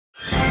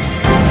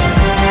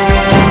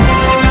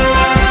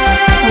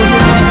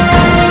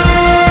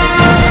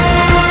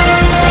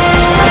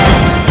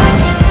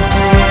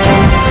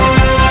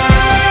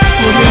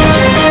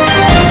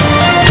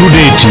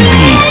Today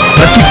TV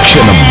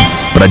ప్రతిక్షణం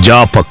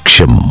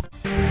ప్రజాపక్షం.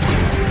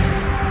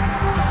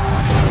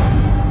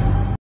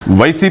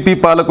 YCP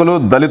పాలకులు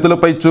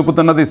దళితులపై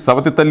చూపుతున్నది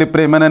సవతి తల్లి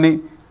ప్రేమనని,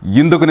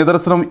 ఇందుకు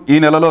నిదర్శనం ఈ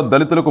నెలలో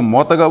దళితులకు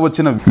మోతగా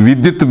వచ్చిన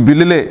విద్యుత్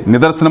బిల్లులే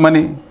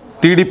నిదర్శనమని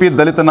టీడీపీ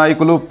దళిత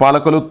నాయకులు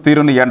పాలకులు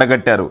తీరును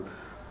ఎండగట్టారు.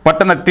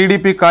 పట్టణ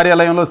టీడీపీ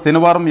కార్యాలయంలో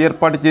శనివారం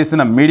ఏర్పాటు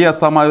చేసిన మీడియా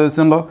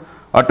సమావేశంలో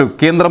అటు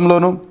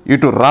కేంద్రంలోనూ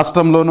ఇటు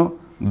రాష్ట్రంలోనూ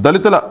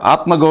దళితుల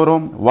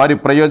ఆత్మగౌరవం, వారి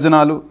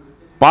ప్రయోజనాలు,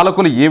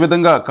 పాలకులు ఏ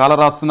విధంగా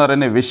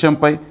కాలరాస్తున్నారనే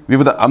విషయంపై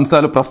వివిధ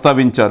అంశాలు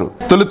ప్రస్తావించారు.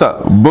 తొలుత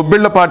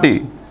బొబ్బిళ్లపాటి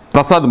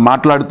ప్రసాద్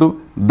మాట్లాడుతూ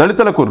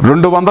దళితులకు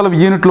 200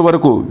 యూనిట్ల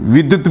వరకు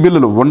విద్యుత్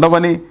బిల్లులు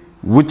ఉండవని,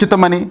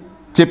 ఉచితమని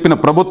చెప్పిన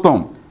ప్రభుత్వం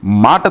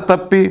మాట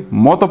తప్పి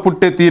మూత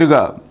పుట్టే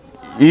తీరుగా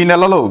ఈ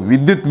నెలలో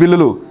విద్యుత్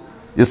బిల్లులు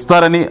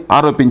ఇస్తారని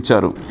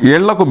ఆరోపించారు.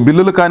 ఏళ్లకు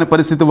బిల్లులు కాని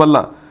పరిస్థితి వల్ల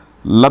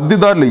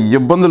లబ్ధిదారులు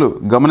ఇబ్బందులు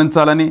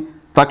గమనించాలని,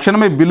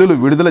 తక్షణమే బిల్లులు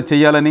విడుదల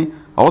చేయాలని,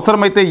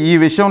 అవసరమైతే ఈ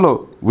విషయంలో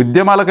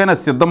ఉద్యమాలకైనా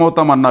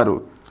సిద్ధమవుతామన్నారు.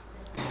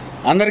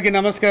 అందరికీ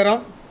నమస్కారం.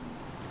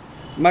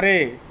 మరి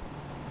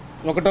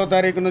 1వ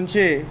తారీఖు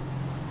నుంచి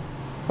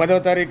 10వ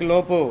తారీఖు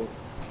లోపు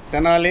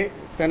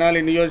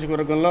తెనాలి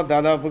నియోజకవర్గంలో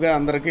దాదాపుగా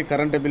అందరికీ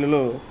కరెంటు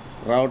బిల్లులు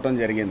రావటం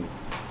జరిగింది.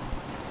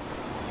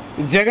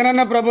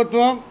 జగనన్న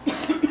ప్రభుత్వం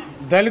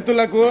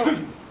దళితులకు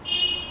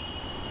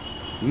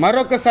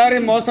మరొకసారి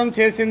మోసం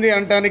చేసింది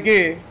అనటానికి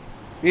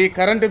ఈ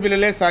కరెంటు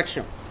బిల్లులే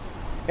సాక్ష్యం.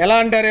 ఎలా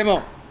అంటారేమో,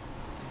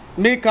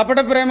 మీ కపట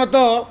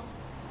ప్రేమతో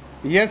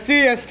ఎస్సీ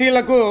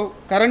ఎస్టీలకు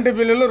కరెంటు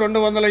బిల్లులు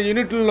 200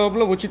 యూనిట్ల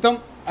లోపల ఉచితం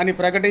అని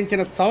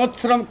ప్రకటించిన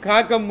సంవత్సరం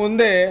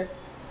కాకముందే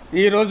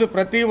ఈరోజు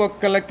ప్రతి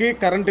ఒక్కరికి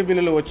కరెంటు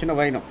బిల్లులు వచ్చిన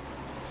వైనం.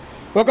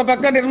 ఒక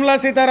పక్క నిర్మలా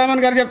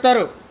సీతారామన్ గారు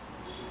చెప్తారు,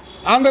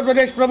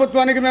 ఆంధ్రప్రదేశ్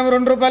ప్రభుత్వానికి మేము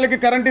 2 రూపాయలకి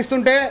కరెంట్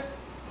ఇస్తుంటే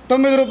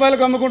 9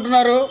 రూపాయలకు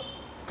అమ్ముకుంటున్నారు.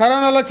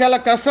 కరోనాలో చాలా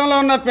కష్టంలో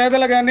ఉన్న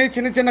పేదలు కానీ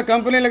చిన్న చిన్న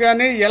కంపెనీలు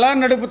కానీ ఎలా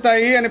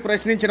నడుపుతాయి అని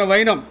ప్రశ్నించిన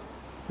వైనం.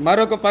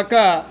 మరొక పక్క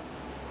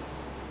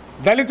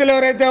దళితులు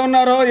ఎవరైతే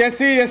ఉన్నారో,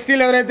 ఎస్సీ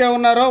ఎస్టీలు ఎవరైతే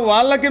ఉన్నారో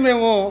వాళ్ళకి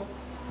మేము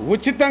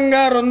ఉచితంగా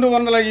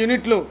 200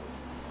 యూనిట్లు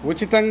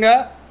ఉచితంగా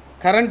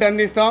కరెంట్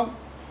అందిస్తాం,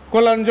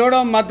 కులం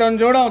చూడం, మతం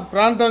చూడం,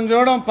 ప్రాంతం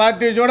చూడం,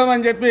 పార్టీ చూడం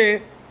అని చెప్పి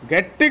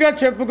గట్టిగా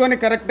చెప్పుకొని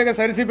కరెక్ట్గా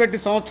సరిసిపెట్టి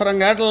సంవత్సరం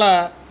గంటల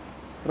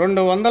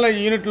 200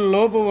 యూనిట్ల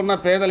లోపు ఉన్న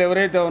పేదలు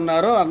ఎవరైతే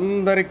ఉన్నారో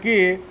అందరికీ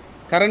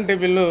కరెంటు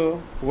బిల్లు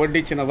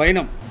వడ్డించిన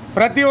వైనం.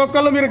 ప్రతి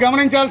ఒక్కళ్ళు మీరు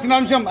గమనించాల్సిన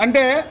అంశం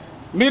అంటే,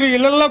 మీరు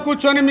ఇళ్లలో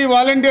కూర్చొని మీ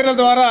వాలంటీర్ల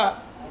ద్వారా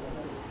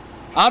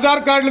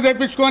ఆధార్ కార్డులు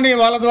తెప్పించుకొని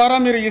వాళ్ళ ద్వారా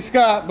మీరు ఇసుక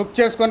బుక్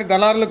చేసుకొని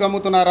దళారులకు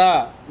అమ్ముతున్నారా?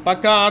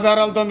 పక్కా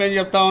ఆధారాలతో మేము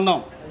చెప్తా ఉన్నాం.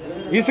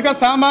 ఇసుక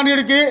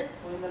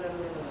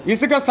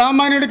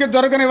సామాన్యుడికి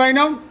దొరకని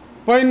వైనం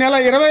పోయిన నెల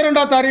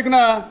 22వ తారీఖున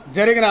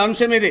జరిగిన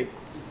అంశం ఇది.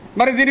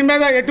 మరి దీని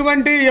మీద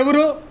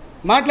ఎవరు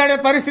మాట్లాడే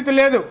పరిస్థితి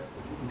లేదు.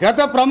 గత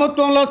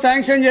ప్రభుత్వంలో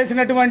శాంక్షన్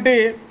చేసినటువంటి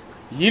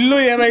ఇల్లు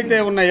ఏవైతే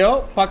ఉన్నాయో,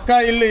 పక్కా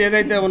ఇల్లు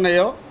ఏదైతే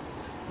ఉన్నాయో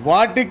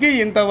వాటికి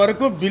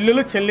ఇంతవరకు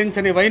బిల్లులు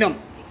చెల్లించని వైనం.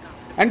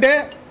 అంటే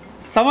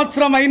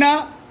సంవత్సరం అయినా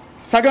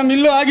సగం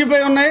ఇల్లు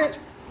ఆగిపోయి ఉన్నాయి,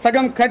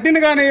 సగం కట్టిన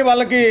కానీ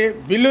వాళ్ళకి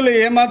బిల్లులు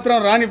ఏమాత్రం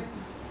రాని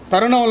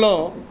తరుణంలో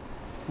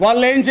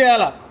వాళ్ళు ఏం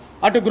చేయాలా?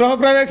 అటు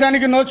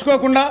గృహప్రవేశానికి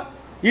నోచుకోకుండా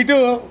ఇటు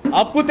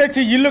అప్పు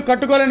తెచ్చి ఇల్లు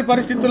కట్టుకోలేని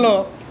పరిస్థితుల్లో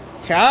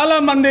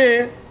చాలామంది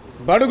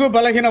బడుగు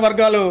బలహీన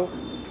వర్గాలు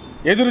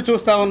ఎదురు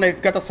చూస్తూ ఉన్నాయి.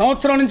 గత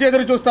సంవత్సరం నుంచి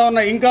ఎదురు చూస్తూ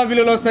ఉన్నాయి, ఇంకా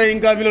బిల్లులు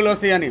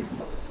వస్తాయి అని.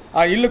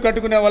 ఆ ఇల్లు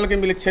కట్టుకునే వాళ్ళకి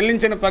మీరు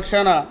చెల్లించిన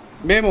పక్షాన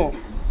మేము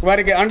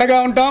వారికి అండగా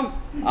ఉంటాం.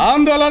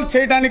 ఆందోళన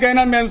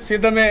చేయడానికైనా మేము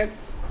సిద్ధమే.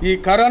 ఈ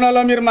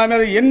కరోనాలో మీరు మా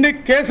మీద ఎన్ని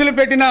కేసులు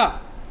పెట్టినా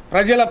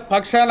ప్రజల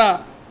పక్షాన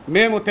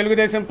మేము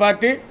తెలుగుదేశం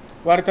పార్టీ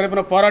వారి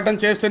తరపున పోరాటం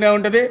చేస్తూనే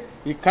ఉంటుంది.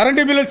 ఈ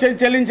కరెంటు బిల్లులు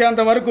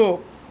చెల్లించేంత వరకు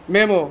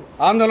మేము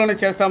ఆందోళన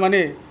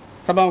చేస్తామని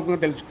సభాముఖంగా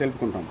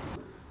తెలుపుకుంటాం.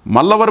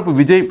 మల్లవరపు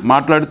విజయ్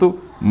మాట్లాడుతూ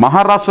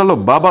మహారాష్ట్రలో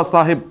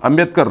బాబాసాహెబ్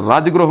అంబేద్కర్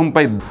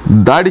రాజగృహంపై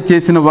దాడి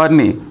చేసిన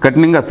వారిని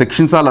కఠినంగా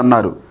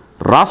శిక్షించాలన్నారు.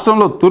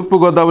 రాష్ట్రంలో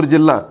తూర్పుగోదావరి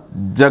జిల్లా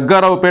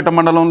జగ్గారావుపేట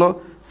మండలంలో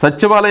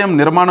సచివాలయం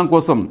నిర్మాణం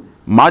కోసం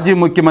మాజీ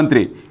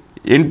ముఖ్యమంత్రి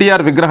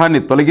ఎన్టీఆర్ విగ్రహాన్ని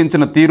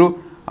తొలగించిన తీరు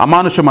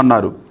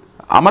అమానుషమన్నారు.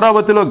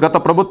 అమరావతిలో గత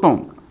ప్రభుత్వం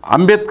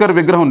అంబేద్కర్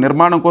విగ్రహం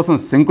నిర్మాణం కోసం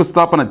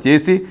శంకుస్థాపన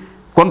చేసి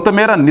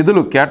కొంతమేర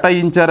నిధులు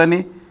కేటాయించారని,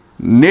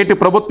 నేటి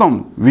ప్రభుత్వం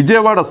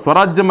విజయవాడ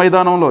స్వరాజ్య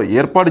మైదానంలో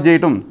ఏర్పాటు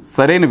చేయడం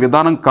సరైన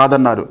విధానం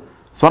కాదన్నారు.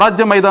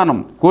 స్వరాజ్య మైదానం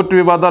కోర్టు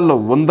వివాదాల్లో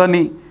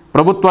ఉందని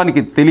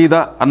ప్రభుత్వానికి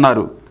తెలీదా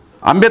అన్నారు.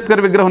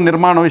 అంబేద్కర్ విగ్రహం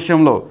నిర్మాణ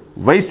విషయంలో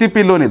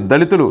వైసీపీలోని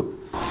దళితులు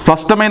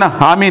స్పష్టమైన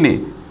హామీని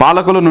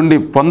పాలకుల నుండి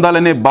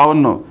పొందాలనే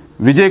భావనను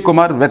విజయ్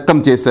కుమార్ వ్యక్తం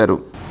చేశారు.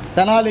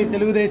 తెనాలి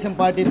తెలుగుదేశం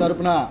పార్టీ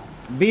తరఫున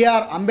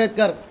బిఆర్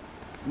అంబేద్కర్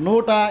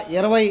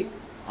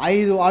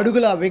 125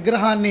 అడుగుల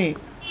విగ్రహాన్ని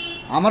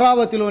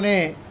అమరావతిలోనే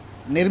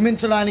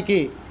నిర్మించడానికి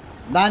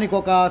దానికి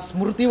ఒక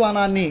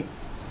స్మృతివనాన్ని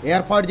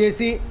ఏర్పాటు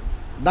చేసి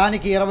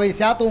దానికి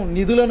 20%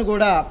 నిధులను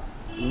కూడా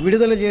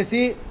విడుదల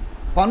చేసి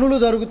పనులు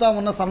జరుగుతూ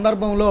ఉన్న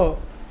సందర్భంలో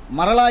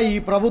మరలా ఈ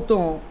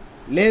ప్రభుత్వం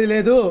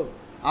లేదు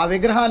ఆ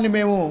విగ్రహాన్ని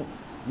మేము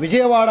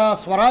విజయవాడ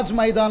స్వరాజ్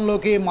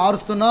మైదానంలోకి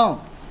మారుస్తున్నాం,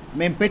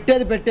 మేము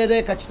పెట్టేదే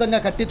ఖచ్చితంగా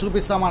కట్టి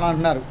చూపిస్తామని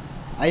అంటున్నారు.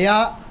 అయ్యా,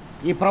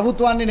 ఈ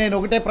ప్రభుత్వాన్ని నేను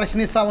ఒకటే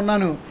ప్రశ్నిస్తూ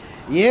ఉన్నాను.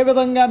 ఏ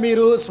విధంగా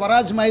మీరు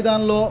స్వరాజ్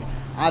మైదాన్లో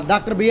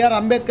డాక్టర్ బిఆర్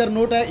అంబేద్కర్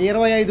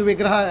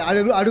 125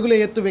 అడుగుల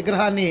ఎత్తు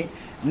విగ్రహాన్ని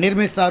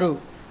నిర్మిస్తారు?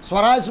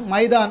 స్వరాజ్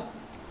మైదాన్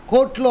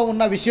కోర్టులో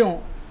ఉన్న విషయం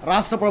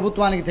రాష్ట్ర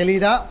ప్రభుత్వానికి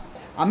తెలియదా?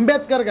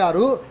 అంబేద్కర్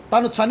గారు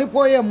తను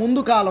చనిపోయే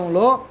ముందు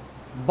కాలంలో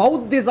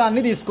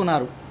బౌద్ధిజాన్ని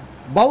తీసుకున్నారు.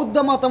 బౌద్ధ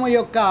మతం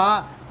యొక్క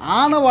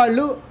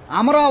ఆనవాళ్ళు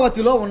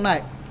అమరావతిలో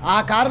ఉన్నాయి. ఆ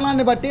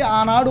కారణాన్ని బట్టి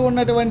ఆనాడు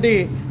ఉన్నటువంటి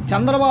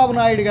చంద్రబాబు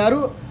నాయుడు గారు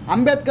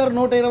అంబేద్కర్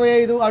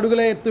 125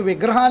 అడుగుల ఎత్తు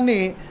విగ్రహాన్ని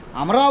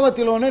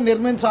అమరావతిలోనే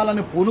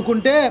నిర్మించాలని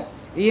పూనుకుంటే,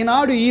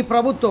 ఈనాడు ఈ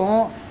ప్రభుత్వం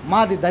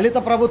మాది దళిత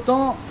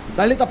ప్రభుత్వం,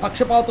 దళిత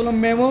పక్షపాతులం,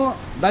 మేము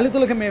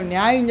దళితులకు మేము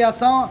న్యాయం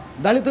చేస్తాం,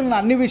 దళితులను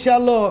అన్ని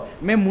విషయాల్లో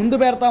మేము ముందు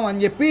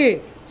పెడతామని చెప్పి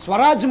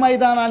స్వరాజ్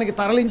మైదానానికి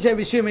తరలించే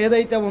విషయం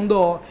ఏదైతే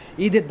ఉందో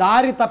ఇది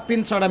దారి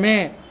తప్పించడమే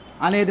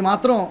అనేది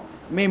మాత్రం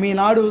మేము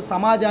ఈనాడు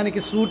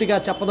సమాజానికి సూటిగా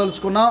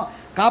చెప్పదలుచుకున్నాం.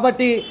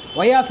 కాబట్టి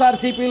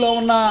వైఎస్ఆర్సీపీలో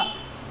ఉన్న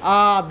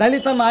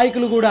దళిత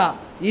నాయకులు కూడా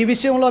ఈ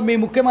విషయంలో మీ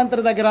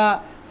ముఖ్యమంత్రి దగ్గర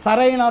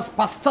సరైన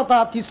స్పష్టత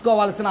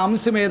తీసుకోవాల్సిన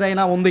అంశం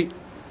ఏదైనా ఉంది.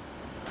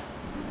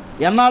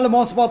 ఎన్నాళ్ళు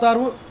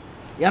మోసపోతారు,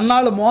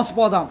 ఎన్నాళ్ళు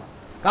మోసపోదాం.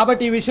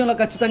 కాబట్టి ఈ విషయంలో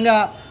ఖచ్చితంగా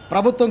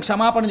ప్రభుత్వం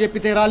క్షమాపణ చెప్పి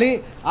తీరాలి.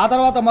 ఆ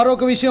తర్వాత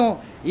మరొక విషయం,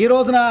 ఈ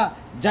రోజున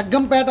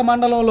జగ్గంపేట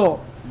మండలంలో,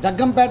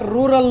 జగ్గంపేట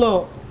రూరల్లో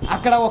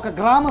అక్కడ ఒక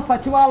గ్రామ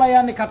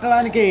సచివాలయాన్ని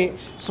కట్టడానికి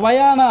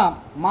స్వయాన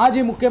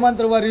మాజీ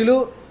ముఖ్యమంత్రి వర్యులు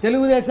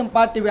తెలుగుదేశం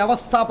పార్టీ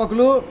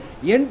వ్యవస్థాపకులు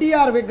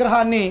ఎన్టీఆర్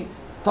విగ్రహాన్ని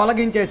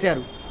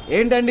తొలగించేశారు.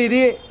 ఏంటండి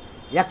ఇది?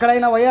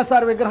 ఎక్కడైనా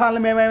వైఎస్ఆర్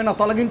విగ్రహాలను మేమేమైనా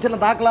తొలగించిన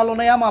దాఖలాలు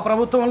ఉన్నాయా మా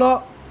ప్రభుత్వంలో?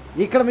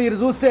 ఇక్కడ మీరు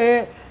చూస్తే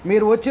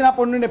మీరు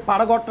వచ్చినప్పటి నుండి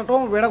పడగొట్టడం,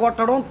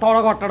 విడగొట్టడం,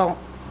 తొడగొట్టడం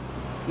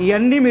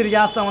ఇవన్నీ మీరు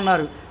చేస్తూ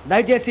ఉన్నారు.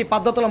 దయచేసి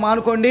పద్ధతులు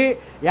మానుకోండి.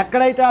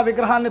 ఎక్కడైతే ఆ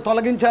విగ్రహాన్ని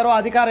తొలగించారో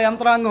అధికార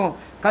యంత్రాంగం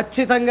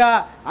ఖచ్చితంగా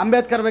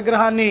అంబేద్కర్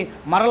విగ్రహాన్ని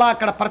మరలా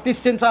అక్కడ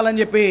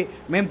ప్రతిష్ఠించాలని చెప్పి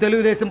మేము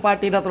తెలుగుదేశం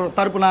పార్టీ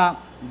తరపున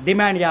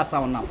డిమాండ్ చేస్తూ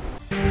ఉన్నాం.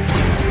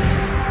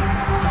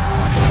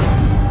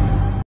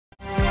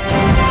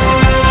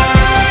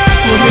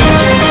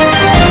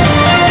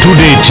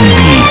 టుడే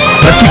టీవీ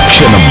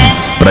ప్రతిక్షణం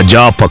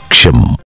ప్రజాపక్షం.